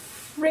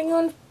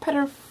Petterfreund,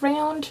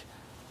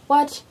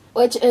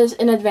 which is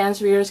an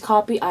advanced reader's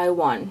copy I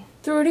won.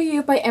 Through to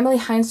You by Emily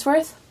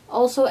Heinsworth,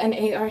 also an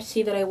ARC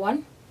that I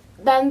won.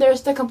 Then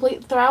there's the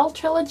Complete Thrall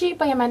trilogy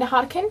by Amanda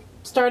Hodkin,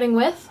 starting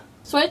with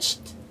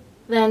Switched,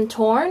 then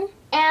Torn,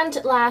 and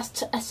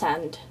last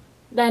Ascend.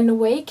 Then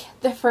Wake,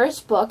 the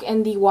first book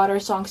in the Water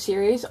Song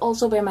series,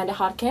 also by Amanda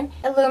Hodkin.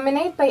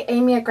 Illuminate by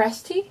Amy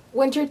Agresti.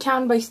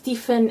 Wintertown by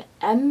Stephen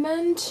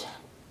Emmond.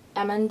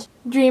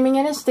 Dreaming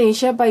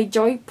Anastasia by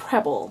Joy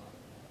Preble.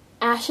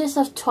 Ashes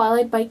of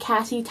Twilight by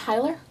Cassie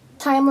Tyler.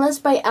 Timeless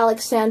by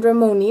Alexandra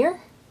Monier.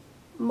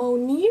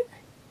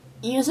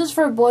 Uses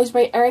for Boys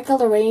by Erica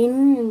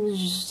Lorraine.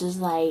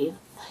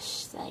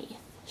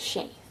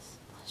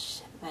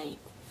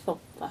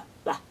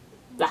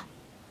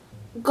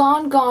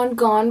 Gone, Gone,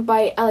 Gone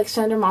by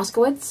Alexander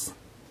Moskowitz.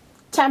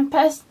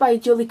 Tempest by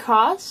Julie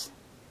Cross,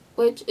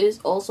 which is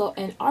also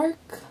an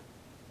ARC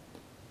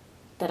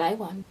that I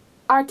won.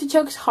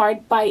 Artichoke's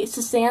Heart by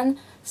Suzanne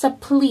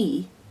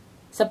Saplee.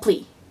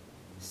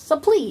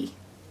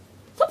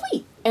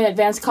 An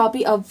advanced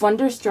copy of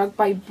Wonderstruck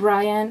by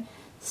Brian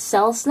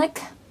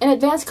Selznick. An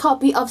advanced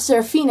copy of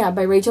Serafina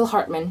by Rachel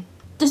Hartman.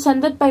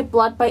 Descended by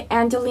Blood by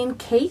Angeline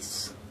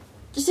Case.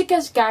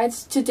 Jessica's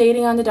Guides to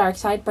Dating on the Dark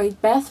Side by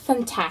Beth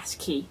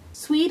Fantaschi.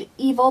 Sweet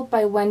Evil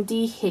by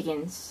Wendy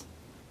Higgins.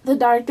 The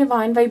Dark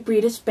Divine by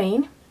Brita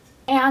Spain.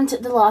 And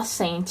The Lost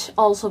Saint,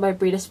 also by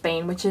Brita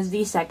Spain, which is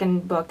the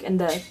second book in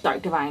the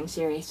Dark Divine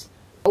series.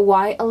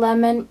 Why a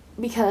lemon?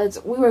 Because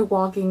we were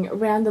walking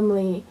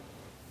randomly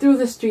through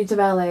the streets of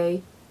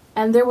LA,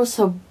 and there was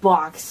a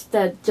box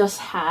that just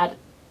had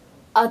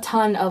a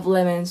ton of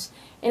lemons,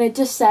 and it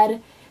just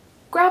said,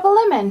 grab a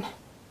lemon.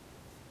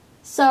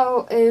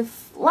 So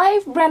if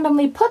life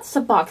randomly puts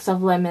a box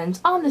of lemons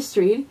on the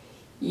street,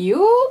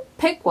 you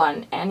pick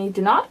one, and you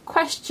do not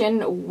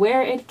question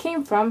where it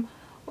came from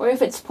or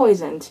if it's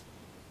poisoned.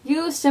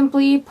 You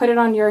simply put it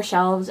on your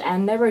shelves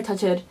and never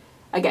touch it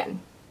again.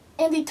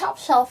 In the top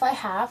shelf I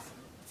have,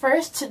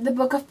 first, The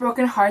Book of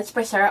Broken Hearts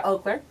by Sarah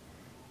Oakler,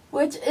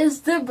 which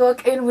is the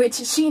book in which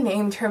she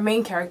named her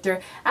main character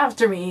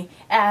after me,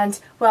 and,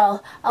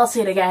 well, I'll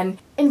say it again,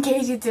 in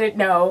case you didn't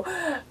know,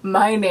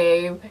 my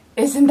name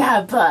is in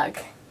that book.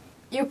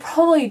 You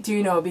probably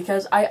do know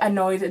because I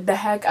annoyed the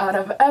heck out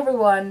of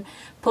everyone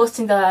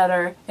posting the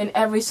letter in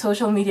every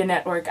social media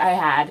network I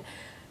had.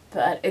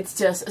 But it's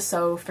just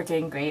so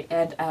freaking great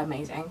and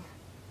amazing.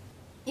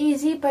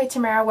 Easy by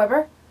Tamara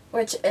Weber,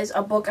 which is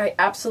a book I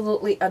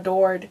absolutely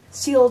adored.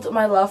 Sealed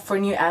my love for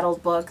new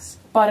adult books.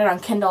 Bought it on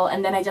Kindle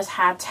and then I just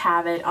had to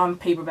have it on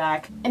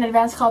paperback. An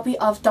advanced copy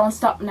of Don't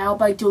Stop Now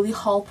by Julie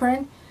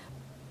Halpern.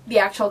 The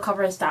actual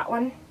cover is that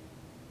one.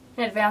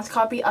 An advanced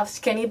copy of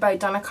Skinny by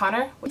Donna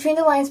Connor. Between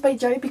the Lines by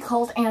Jodi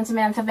Picoult and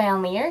Samantha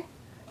Van Leer.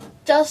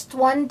 Just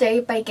One Day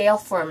by Gail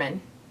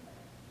Forman.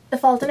 The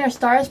Fault in Our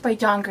Stars by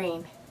John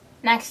Green.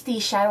 Next, the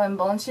Shadow and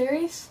Bone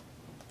series.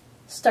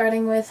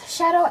 Starting with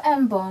Shadow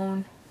and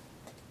Bone.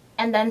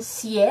 And then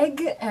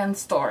Sieg and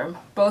Storm,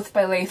 both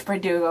by Leith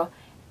Bardugo.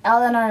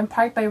 Eleanor and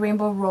Park by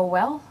Rainbow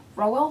Rowell.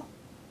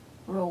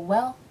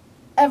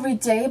 Every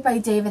Day by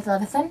David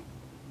Levithan.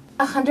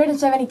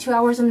 172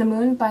 Hours on the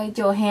Moon by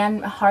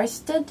Johann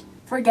Harstad.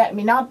 Forget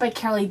Me Not by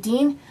Carly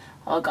Dean.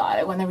 Oh god,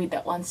 I want to read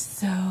that one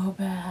so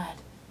bad.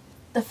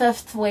 The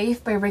Fifth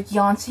Wave by Rick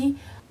Yancey.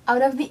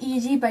 Out of the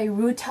Easy by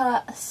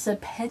Ruta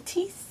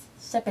Sepetys.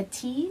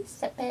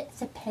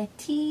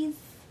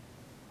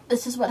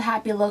 This Is What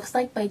Happy Looks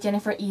Like by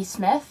Jennifer E.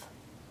 Smith.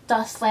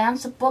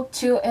 Dustlands, Book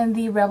 2 in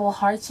the Rebel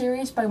Heart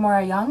series by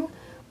Maura Young.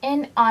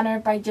 In Honor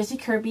by Jessie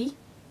Kirby.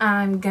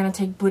 I'm gonna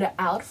take Buddha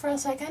out for a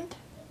second.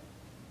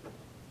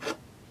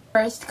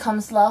 First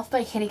Comes Love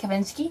by Katie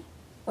Kavinsky,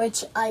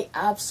 which I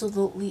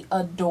absolutely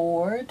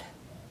adored.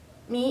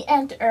 Me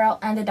and Earl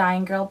and the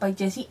Dying Girl by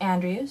Jessie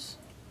Andrews.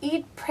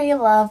 Eat, Pray,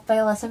 Love by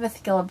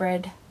Elizabeth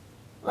Gilbert.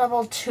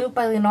 Level 2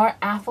 by Lenore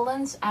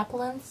Appelins.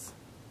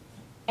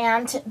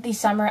 And The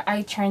Summer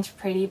I Turned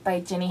Pretty by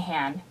Ginny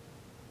Han.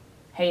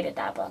 Hated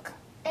that book.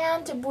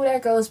 And Buddha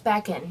Goes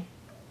Back In.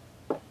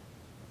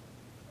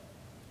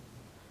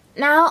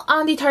 Now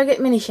on the Target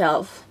mini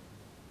shelf.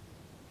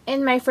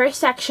 In my first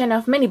section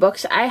of mini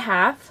books, I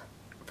have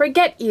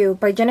Forget You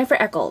by Jennifer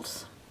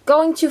Eccles.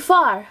 Going Too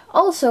Far,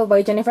 also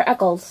by Jennifer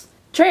Eccles.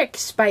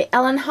 Tricks by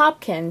Ellen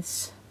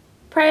Hopkins.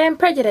 Pride and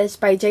Prejudice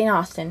by Jane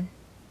Austen.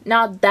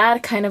 Not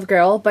That Kind of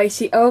Girl by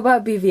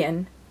Sioba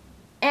Vivian.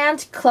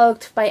 And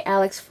Cloaked by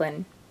Alex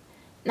Flynn.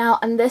 Now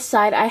on this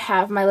side I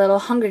have my little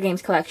Hunger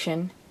Games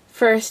collection.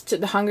 First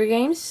The Hunger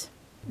Games,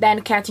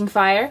 then Catching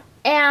Fire,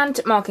 and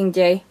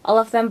Mockingjay, all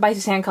of them by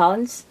Suzanne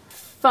Collins.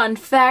 Fun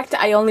fact,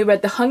 I only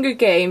read The Hunger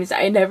Games,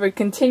 I never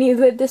continued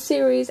with the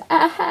series.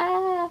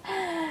 Aha!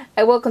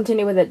 I will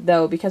continue with it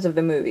though because of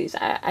the movies.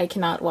 I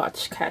cannot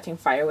watch Catching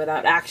Fire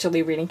without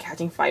actually reading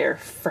Catching Fire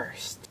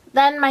first.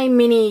 Then my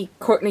mini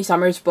Courtney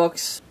Summers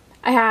books.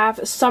 I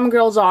have Some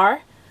Girls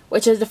Are,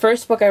 which is the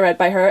first book I read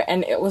by her,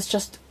 and it was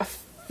just a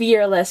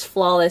fearless,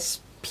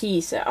 flawless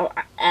piece.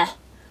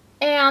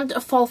 And A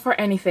Fall for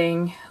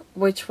Anything,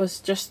 which was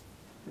just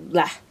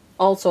bleh.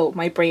 Also,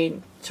 my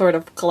brain sort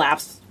of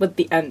collapsed with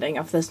the ending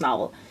of this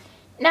novel.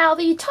 Now,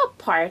 the top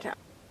part.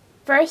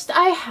 First,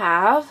 I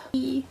have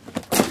the...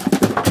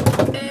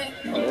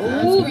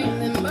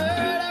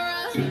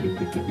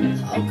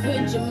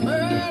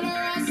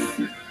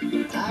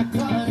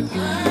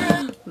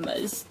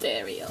 My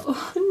stereo.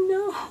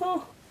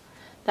 No.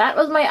 That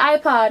was my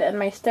iPod and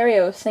my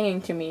stereo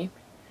singing to me,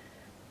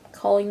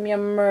 calling me a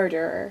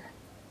murderer.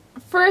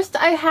 First,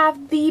 I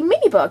have the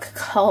mini book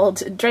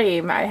called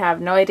Dream. I have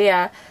no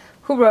idea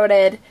who wrote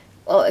it.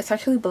 Well, it's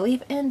actually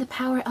Believe in the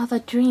Power of a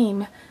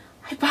Dream.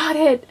 I bought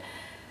it,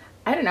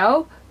 I don't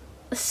know,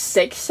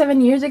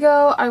 6-7 years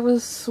ago. I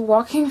was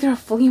walking through a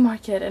flea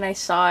market and I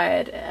saw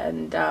it,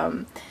 and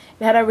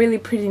it had a really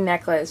pretty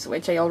necklace,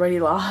 which I already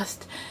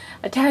lost,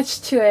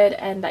 attached to it,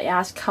 and I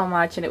asked how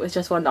much, and it was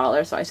just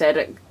 $1, so I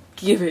said,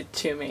 give it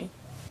to me.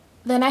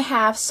 Then I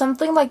have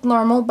Something Like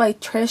Normal by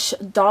Trish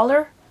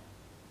Dollar.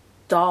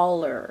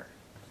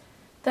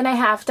 Then I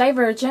have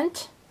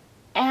Divergent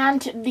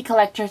and the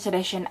collector's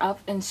edition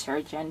of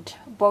Insurgent,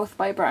 both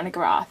by Veronica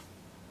Roth.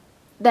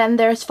 Then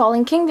there's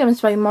Falling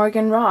Kingdoms by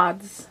Morgan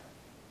Rhodes.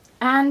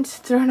 And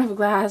Throne of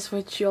Glass,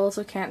 which you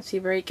also can't see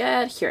very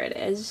good. Here it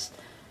is.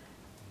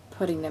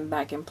 Putting them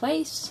back in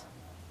place.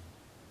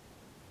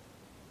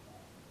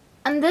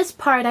 On this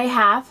part I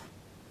have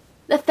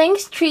The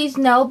Things Trees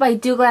Know by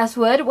Douglas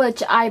Wood,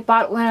 which I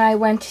bought when I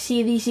went to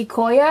see the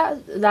Sequoia,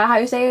 is that how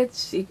you say it?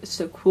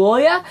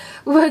 Sequoia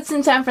Woods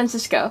in San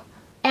Francisco.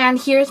 And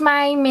here's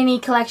my mini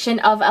collection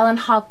of Ellen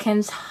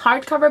Hopkins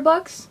hardcover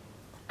books.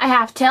 I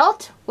have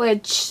Tilt,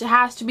 which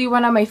has to be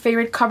one of my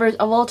favorite covers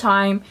of all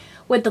time.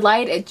 With the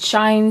light, it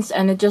shines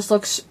and it just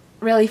looks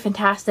really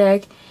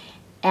fantastic.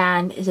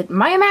 And is it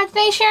my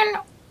imagination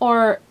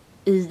or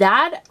is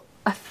that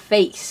a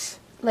face?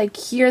 Like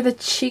here the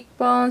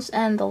cheekbones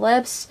and the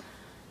lips.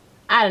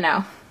 I don't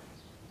know.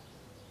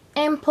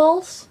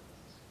 Impulse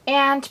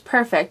and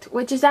Perfect,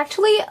 which is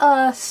actually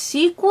a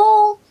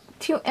sequel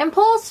to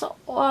Impulse.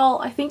 Well,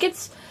 I think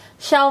it's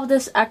shelved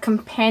as a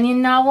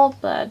companion novel,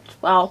 but,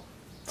 well,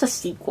 it's a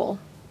sequel.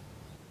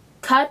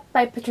 Cut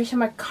by Patricia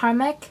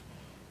McCormick,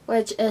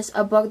 which is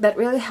a book that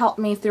really helped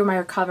me through my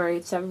recovery.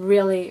 It's a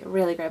really,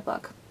 really great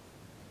book.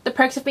 The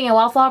Perks of Being a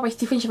Wallflower by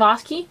Stephen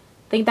Chbosky.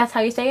 I think that's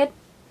how you say it.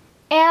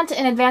 And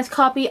an advanced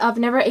copy of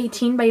Never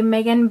 18 by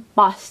Megan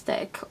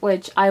Bostick,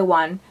 which I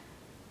won.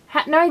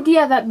 Had no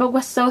idea that book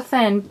was so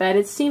thin, but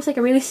it seems like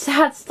a really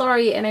sad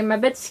story and I'm a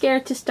bit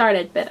scared to start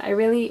it, but I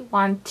really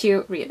want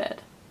to read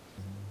it.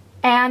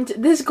 And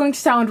this is going to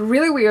sound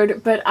really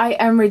weird, but I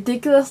am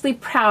ridiculously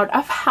proud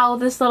of how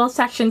this little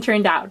section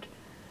turned out.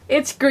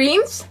 It's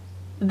greens,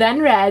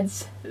 then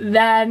reds,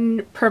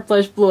 then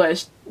purplish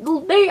bluish.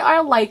 They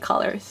are light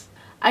colors.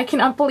 I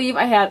cannot believe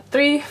I had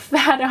 3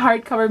 fat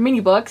hardcover mini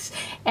books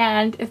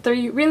and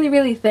 3 really,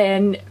 really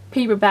thin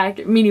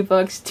paperback mini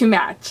books to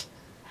match.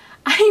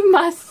 I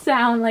must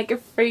sound like a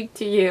freak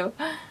to you.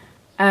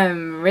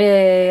 I'm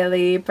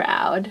really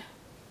proud.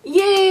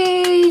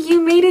 Yay!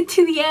 You made it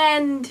to the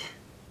end!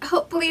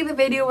 Hopefully the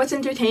video was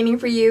entertaining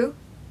for you.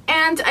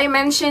 And I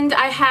mentioned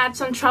I had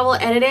some trouble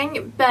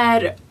editing,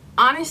 but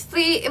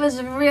honestly it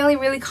was really,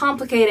 really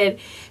complicated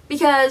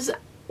because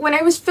when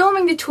I was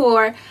filming the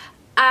tour,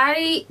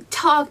 I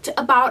talked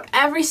about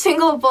every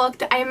single book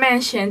that I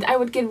mentioned. I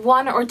would give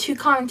 1 or 2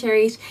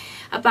 commentaries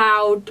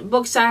about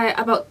books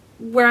about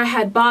where I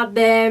had bought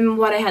them,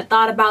 what I had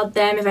thought about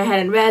them, if I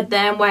hadn't read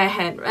them, why I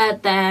hadn't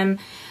read them,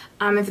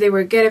 if they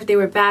were good, if they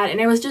were bad, and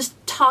I was just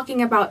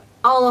talking about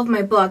all of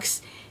my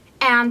books,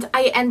 and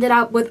I ended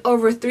up with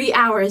over 3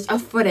 hours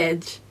of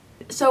footage.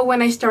 So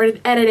when I started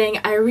editing,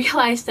 I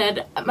realized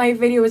that my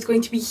video was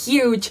going to be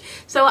huge,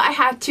 so I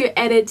had to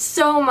edit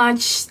so much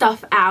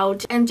stuff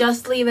out and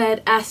just leave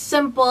it as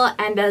simple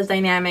and as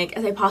dynamic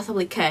as I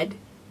possibly could.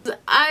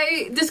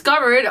 I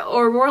discovered,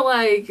 or more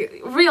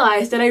like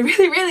realized, that I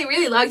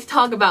really like to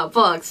talk about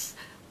books,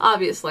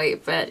 obviously,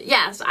 but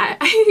yes, I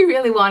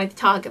really wanted to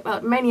talk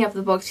about many of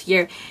the books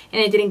here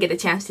and I didn't get a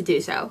chance to do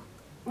so.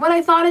 What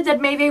I thought is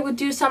that maybe I would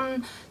do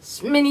some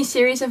mini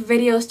series of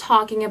videos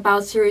talking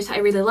about series I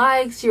really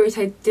like, series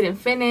I didn't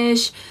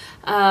finish,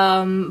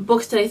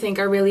 books that I think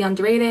are really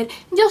underrated,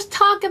 and just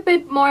talk a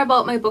bit more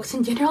about my books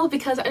in general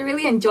because I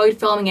really enjoyed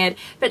filming it,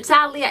 but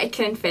sadly I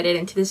couldn't fit it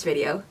into this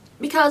video.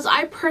 Because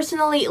I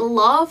personally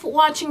love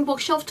watching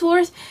bookshelf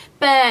tours,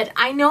 but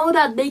I know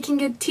that they can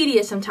get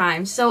tedious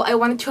sometimes, so I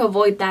wanted to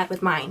avoid that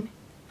with mine.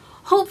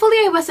 Hopefully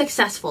I was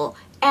successful,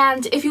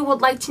 and if you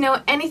would like to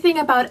know anything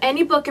about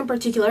any book in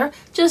particular,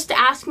 just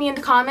ask me in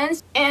the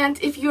comments, and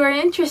if you are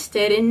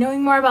interested in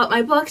knowing more about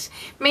my books,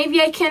 maybe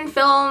I can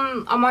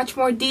film a much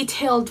more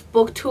detailed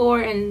book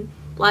tour in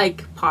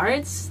like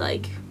parts,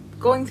 like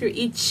going through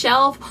each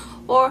shelf,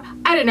 or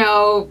I don't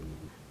know.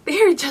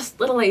 They're just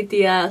little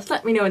ideas,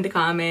 let me know in the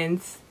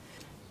comments.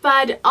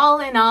 But all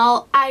in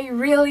all, I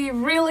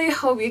really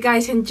hope you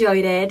guys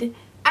enjoyed it.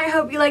 I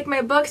hope you like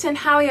my books and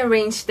how I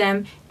arranged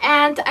them,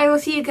 and I will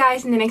see you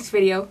guys in the next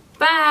video.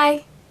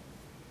 Bye!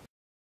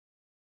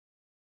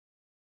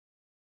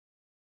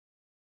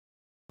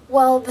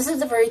 Well, this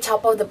is the very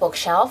top of the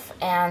bookshelf,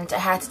 and I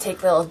had to take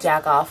the little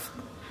jack off.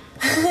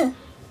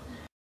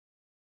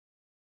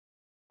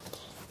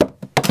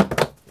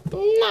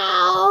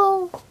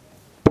 No!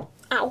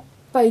 Ow!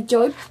 By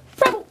Joy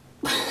Preble.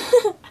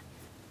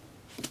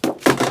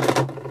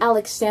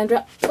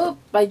 Alexandra,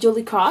 by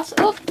Julie Cross.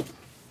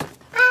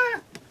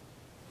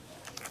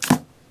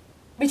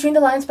 Between the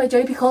Lines by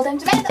Joy P. Cole.